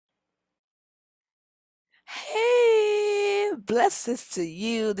Hey, blessings to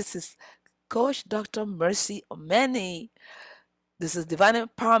you. This is Coach Dr. Mercy Omeni. This is Divine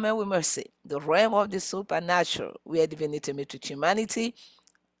Empowerment with Mercy, the realm of the supernatural, where divinity meets with humanity.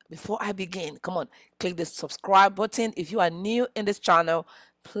 Before I begin, come on, click the subscribe button. If you are new in this channel,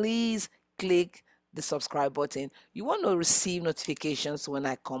 please click the subscribe button. You want to receive notifications when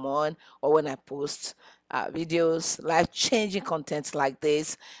I come on or when I post videos, life changing contents like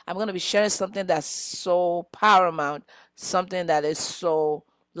this. I'm going to be sharing something that's so paramount, something that is so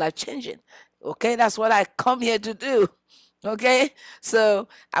life changing. Okay, that's what I come here to do. Okay, so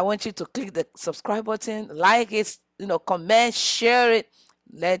I want you to click the subscribe button, like it, comment, share it.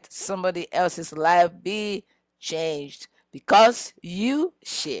 Let somebody else's life be changed because you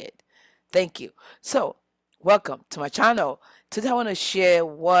shared. Thank you. So, welcome to my channel. Today, I want to share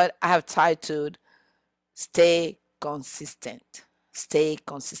what I have titled Stay Consistent. Stay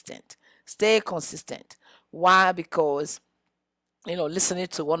consistent. Stay consistent. Why? Because listening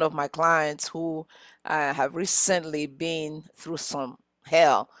to one of my clients who have recently been through some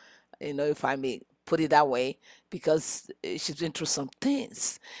hell, if I may put it that way, because she's been through some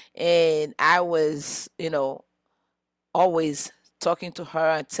things. And I was, always talking to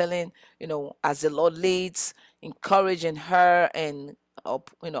her and telling, as the Lord leads, encouraging her and,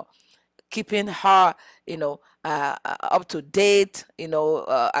 keeping her, up to date,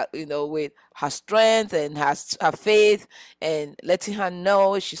 with her strength and her faith, and letting her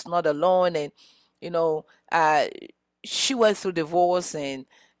know she's not alone. And you know, uh, she went through divorce and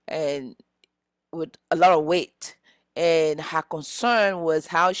with a lot of weight, and her concern was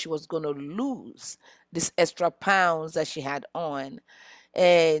how she was going to lose this extra pounds that she had on.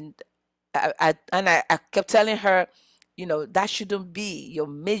 And I kept telling her, that shouldn't be your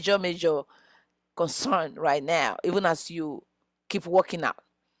major concern right now, even as you keep working out.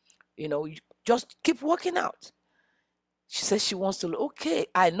 You just keep working out. She says she wants to, okay,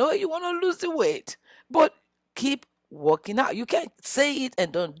 I know you want to lose the weight, but keep working out. You can't say it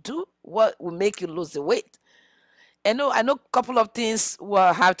and don't do what will make you lose the weight. I know a couple of things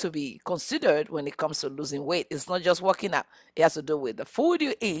will have to be considered when it comes to losing weight. It's not just working out. It has to do with the food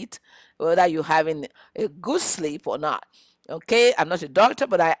you eat, whether you're having a good sleep or not. Okay, I'm not a doctor,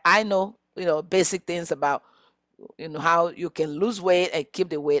 but I know, basic things about, how you can lose weight and keep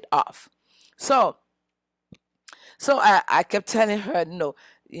the weight off. So I kept telling her, no,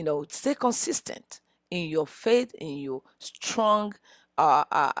 stay consistent in your faith, in your strong,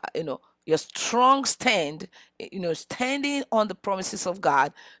 your strong stand, standing on the promises of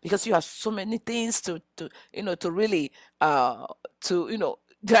God, because you have so many things to really,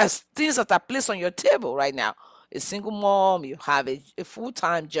 there's things that are placed on your table right now. A single mom, you have a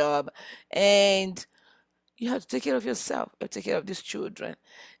full-time job, and you have to take care of yourself. You have to take care of these children.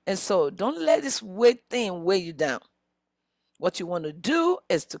 And so don't let this weight thing weigh you down. What you want to do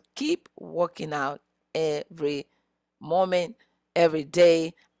is to keep working out every moment, every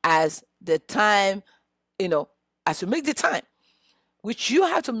day, as the time, as you make the time, which you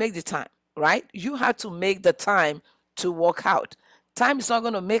have to make the time, right? You have to make the time to work out. Time is not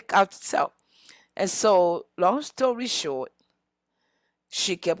going to make out itself. And so, long story short,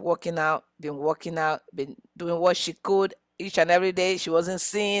 she kept working out, been doing what she could each and every day. She wasn't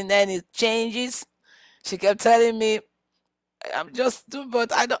seeing any changes. She kept telling me, I'm just doing,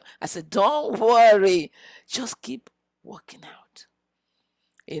 but I don't. I said, don't worry, just keep working out.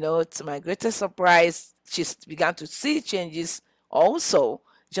 To my greatest surprise, she's began to see changes also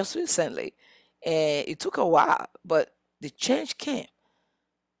just recently. And it took a while, but the change came.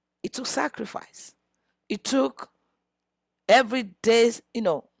 It took sacrifice. It took every day,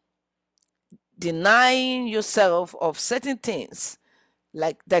 denying yourself of certain things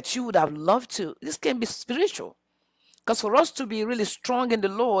like that you would have loved to. This can be spiritual. Because for us to be really strong in the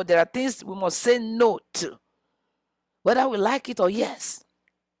Lord, there are things we must say no to, whether we like it or yes.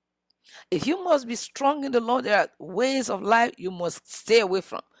 If you must be strong in the Lord, there are ways of life you must stay away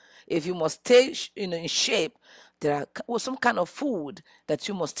from. If you must stay, in shape, there are some kind of food that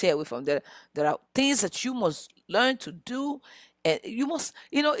you must stay away from. There are things that you must learn to do, and you must,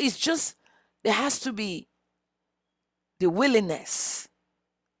 it's just there has to be the willingness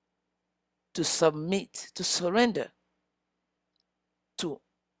to submit, to surrender to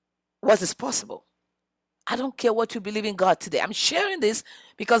what is possible. I don't care what you believe in God today. I'm sharing this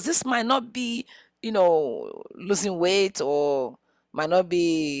because this might not be, losing weight, or might not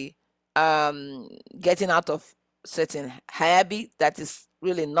be getting out of certain habit that is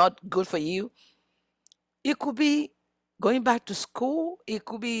really not good for you. It could be going back to school. It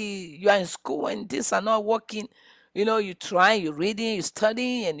could be you are in school and things are not working. You're trying, you're reading, you're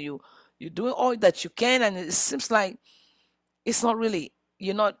studying, and You're doing all that you can, and it seems like it's not really,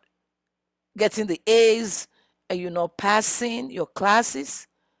 you're not getting the A's, and you're not passing your classes.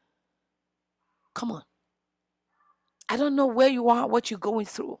 Come on. I don't know where you are, what you're going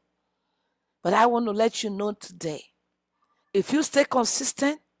through, but I want to let you know today. If you stay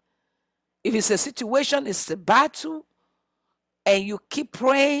consistent, if it's a situation, it's a battle, and you keep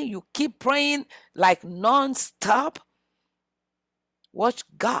praying like non-stop, watch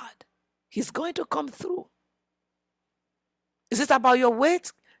God. He's going to come through. Is it about your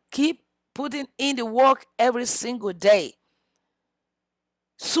weight? Keep putting in the work every single day.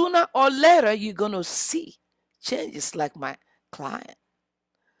 Sooner or later, you're going to see changes like my client.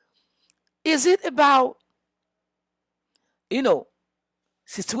 Is it about,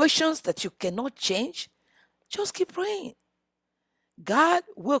 situations that you cannot change? Just keep praying. God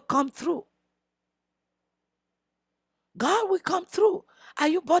will come through. God will come through. Are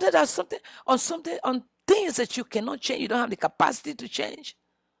you bothered on things that you cannot change? You don't have the capacity to change.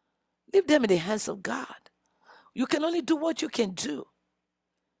 Leave them in the hands of God. You can only do what you can do.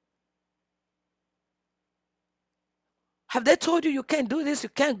 Have they told you can't do this, you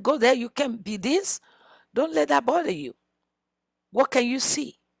can't go there, you can't be this? Don't let that bother you. What can you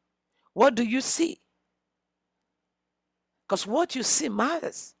see? What do you see? Because what you see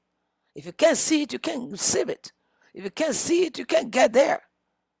matters. If you can't see it, you can't receive it. If you can't see it, you can't get there.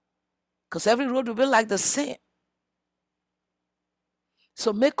 Because every road will be like the same.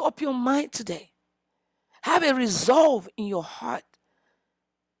 So make up your mind today. Have a resolve in your heart,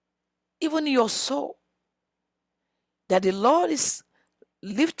 even in your soul, that the Lord is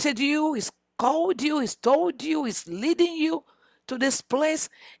lifted you, He's called you, He's told you, He's leading you to this place,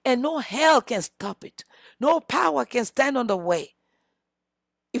 and no hell can stop it. No power can stand on the way.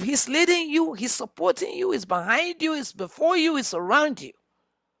 If He's leading you, He's supporting you, He's behind you, He's before you, He's around you.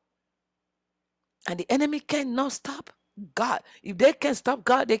 And the enemy cannot stop God. If they can stop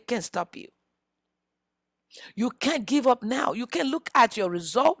God, they can stop you. You can't give up now. You can look at your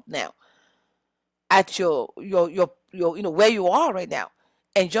result now, at your where you are right now,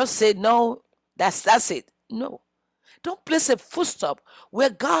 and just say, no, that's it. No. Don't place a full stop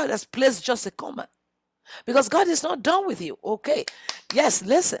where God has placed just a comma. Because God is not done with you. Okay. Yes,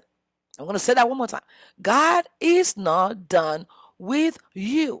 listen. I'm going to say that one more time. God is not done with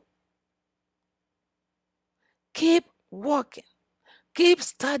you. Keep working. Keep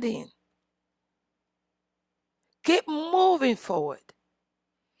studying. Keep moving forward.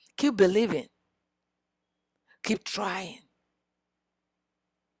 Keep believing. Keep trying.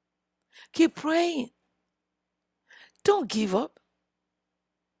 Keep praying. Don't give up.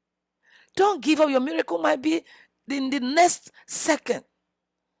 Don't give up. Your miracle might be in the next second.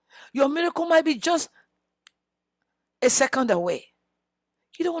 Your miracle might be just a second away.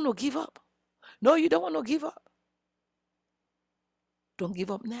 You don't want to give up. No, you don't want to give up. Don't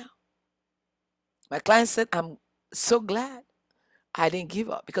give up now. My client said, I'm so glad I didn't give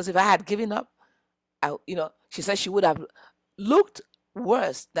up, because if I had given up, she said she would have looked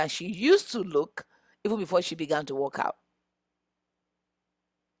worse than she used to look even before she began to work out.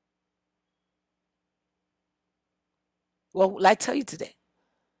 Well, will I tell you today?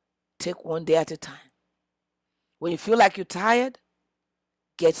 Take one day at a time. When you feel like you're tired,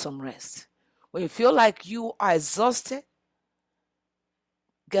 get some rest. When you feel like you are exhausted,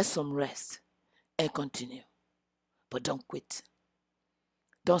 get some rest and continue. But don't quit.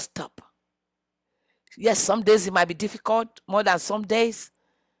 Don't stop. Yes, some days it might be difficult more than some days.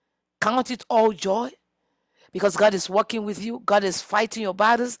 Count it all joy, because God is working with you. God is fighting your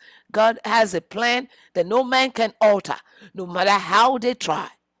battles. God has a plan that no man can alter, no matter how they try.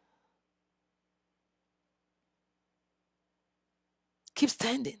 Keep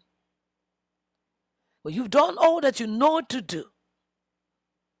standing. When you've done all that you know to do,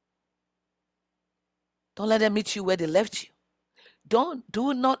 don't let them meet you where they left you.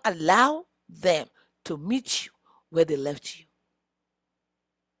 Do not allow them to meet you where they left you.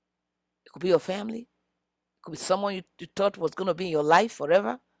 It could be your family. It could be someone you thought was going to be in your life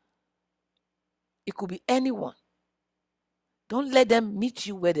forever. It could be anyone. Don't let them meet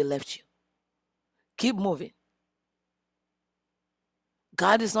you where they left you. Keep moving.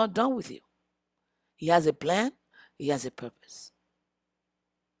 God is not done with you. He has a plan. He has a purpose.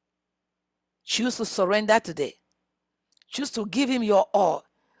 Choose to surrender today. Choose to give Him your all.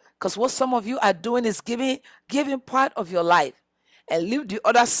 Because what some of you are doing is giving part of your life and leave the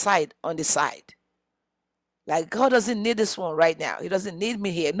other side on the side. Like, God doesn't need this one right now. He doesn't need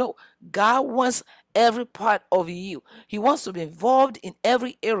me here. No, God wants every part of you. He wants to be involved in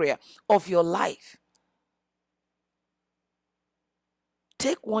every area of your life.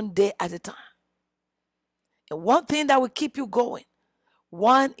 take one day at a time. And one thing that will keep you going,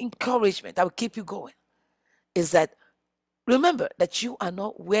 one encouragement that will keep you going, is that remember that you are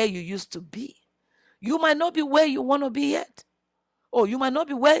not where you used to be. You might not be where you want to be yet. Or you might not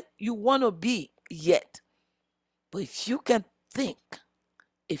be where you want to be yet. But if you can think,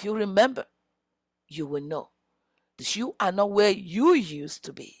 if you remember, you will know that you are not where you used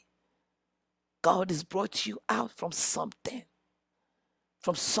to be. God has brought you out from something,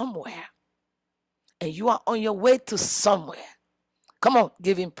 from somewhere. And you are on your way to somewhere. Come on,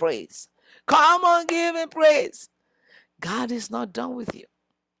 give him praise. Come on, give him praise. God is not done with you.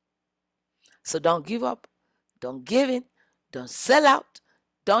 So don't give up. Don't give in. Don't sell out.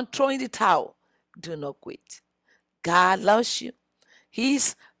 Don't throw in the towel. Do not quit. God loves you.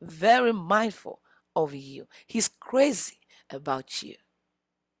 He's very mindful of you. He's crazy about you.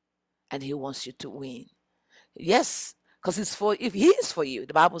 And he wants you to win. Yes, because if he is for you,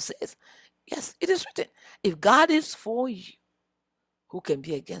 the Bible says, yes, it is written. If God is for you, who can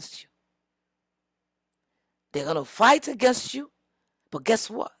be against you? They're going to fight against you. But guess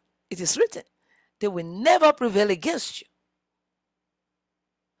what? It is written. They will never prevail against you.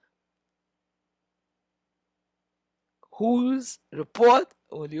 Whose report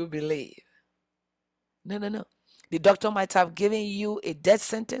will you believe? No, no, no. The doctor might have given you a death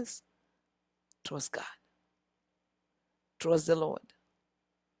sentence. Trust God. Trust the Lord.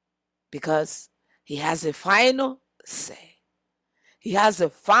 Because he has a final say. He has a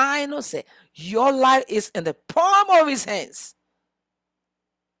final say. Your life is in the palm of his hands.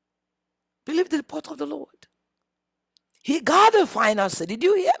 Believe the report of the Lord. He got a final say. Did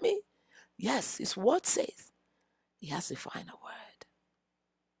you hear me? Yes, his word says he has a final word.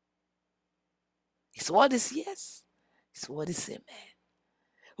 His word is yes. His word is amen.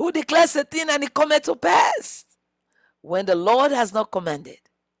 Who declares a thing and it cometh to pass? When the Lord has not commanded,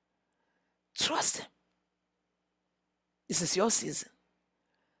 trust him. This is your season.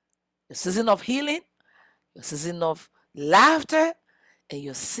 Your season of healing, your season of laughter, and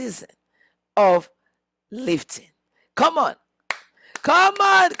your season of lifting. Come on. Come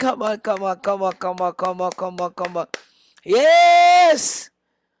on, come on, come on, come on, come on, come on, come on, come on. Yes.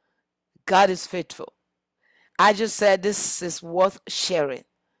 God is faithful. I just said this is worth sharing.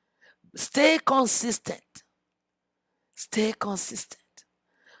 Stay consistent. Stay consistent.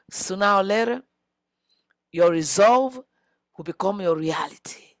 Sooner or later, your resolve will become your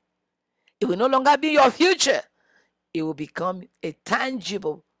reality. It will no longer be your future. It will become a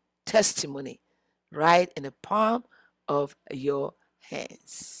tangible testimony right in the palm of your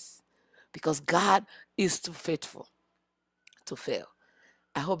hands. Because God is too faithful to fail.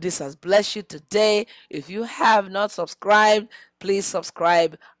 I hope this has blessed you today. If you have not subscribed, please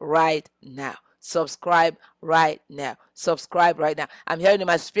subscribe right now. Subscribe right now. Subscribe right now. I'm hearing in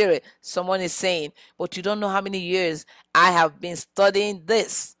my spirit, someone is saying, but you don't know how many years I have been studying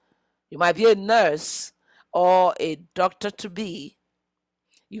this. You might be a nurse or a doctor to be.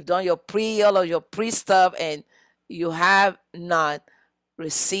 You've done your all of your pre stuff, and you have not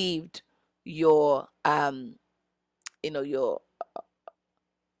received your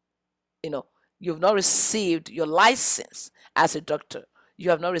you've not received your license as a doctor. You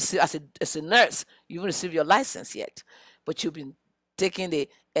have not received as a nurse. You haven't received your license yet, but you've been taking the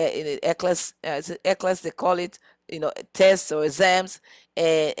ECLES, they call it, tests or exams,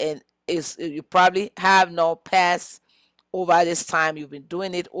 and you probably have not passed over this time. You've been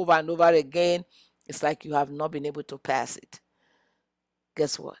doing it over and over again. It's like you have not been able to pass it.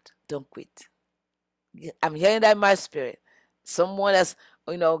 Guess what? Don't quit. I'm hearing that in my spirit. Someone that's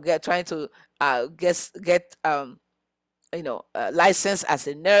trying to get licensed as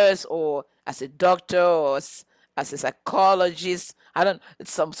a nurse or as a doctor or as a psychologist. I don't.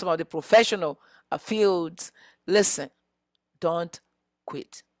 It's some of the professional fields. Listen, don't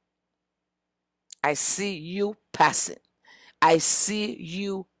quit. I see you passing. I see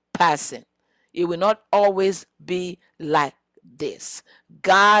you passing. It will not always be like this.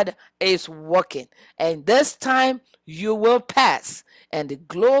 God is working, and this time you will pass, and the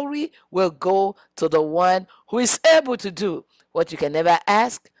glory will go to the one who is able to do what you can never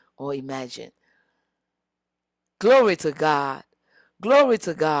ask or imagine. Glory to God. Glory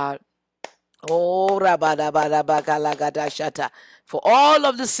to God. Oh, for all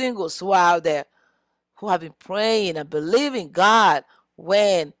of the singles who are out there who have been praying and believing God,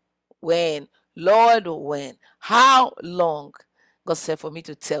 when, Lord, when, how long? God said for me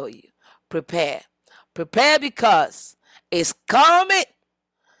to tell you, prepare. Prepare because it's coming.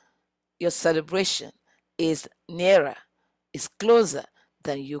 Your celebration is nearer, is closer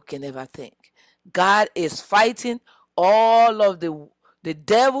than you can ever think. God is fighting all of the The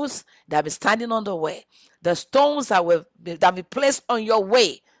devils that have been standing on the way, the stones that be placed on your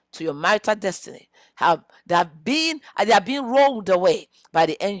way to your marital destiny, they have been rolled away by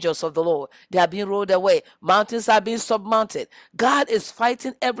the angels of the Lord. They are being rolled away. Mountains are being submounted. God is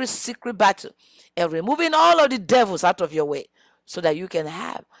fighting every secret battle and removing all of the devils out of your way so that you can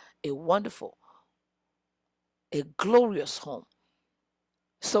have a wonderful, a glorious home.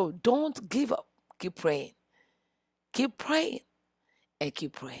 So don't give up. Keep praying. Keep praying and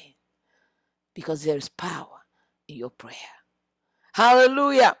keep praying, because there is power in your prayer.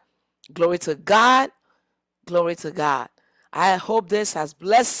 Hallelujah. Glory to God. Glory to God. I hope this has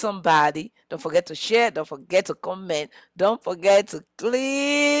blessed somebody. Don't forget to share. Don't forget to comment. Don't forget to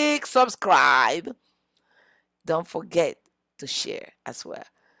click subscribe. Don't forget to share as well.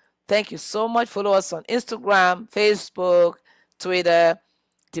 Thank you so much. Follow us on Instagram, Facebook, Twitter,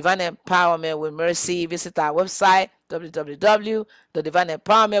 Divine Empowerment with Mercy. Visit our website,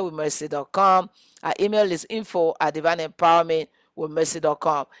 www.divineempowermentwithmercy.com. Our email is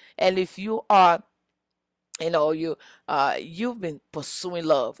info@divineempowermentwithmercy.com. And if you are, you've been pursuing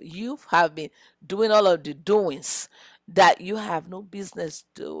love, you have been doing all of the doings that you have no business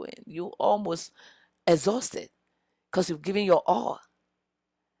doing, you almost exhausted because you've given your all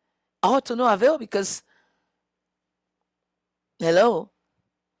to no avail, because hello,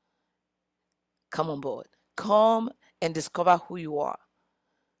 come on board. Come and discover who you are.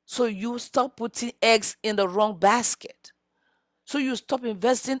 So you stop putting eggs in the wrong basket. So you stop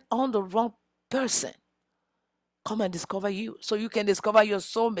investing on the wrong person. Come and discover you, so you can discover your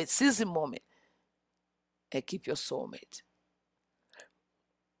soulmate. Seize the moment and keep your soulmate.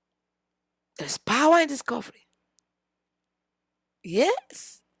 There's power in discovery.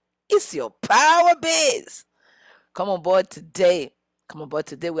 Yes, it's your power base. Come on board today. Come on board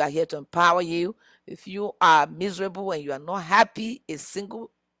today. We are here to empower you. If you are miserable and you are not happy, a single,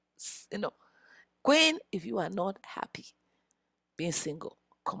 queen, if you are not happy being single,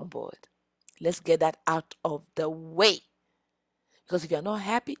 come on board. Let's get that out of the way. Because if you're not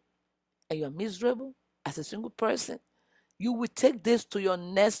happy and you're miserable as a single person, you will take this to your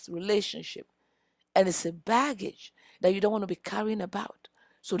next relationship. And it's a baggage that you don't want to be carrying about.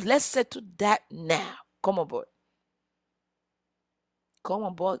 So let's settle that now. Come on board. Come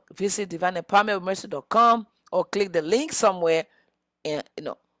on board. Visit divineempowermentwithmercy.com or click the link somewhere and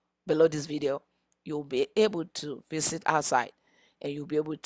below this video. You'll be able to visit our site and you'll be able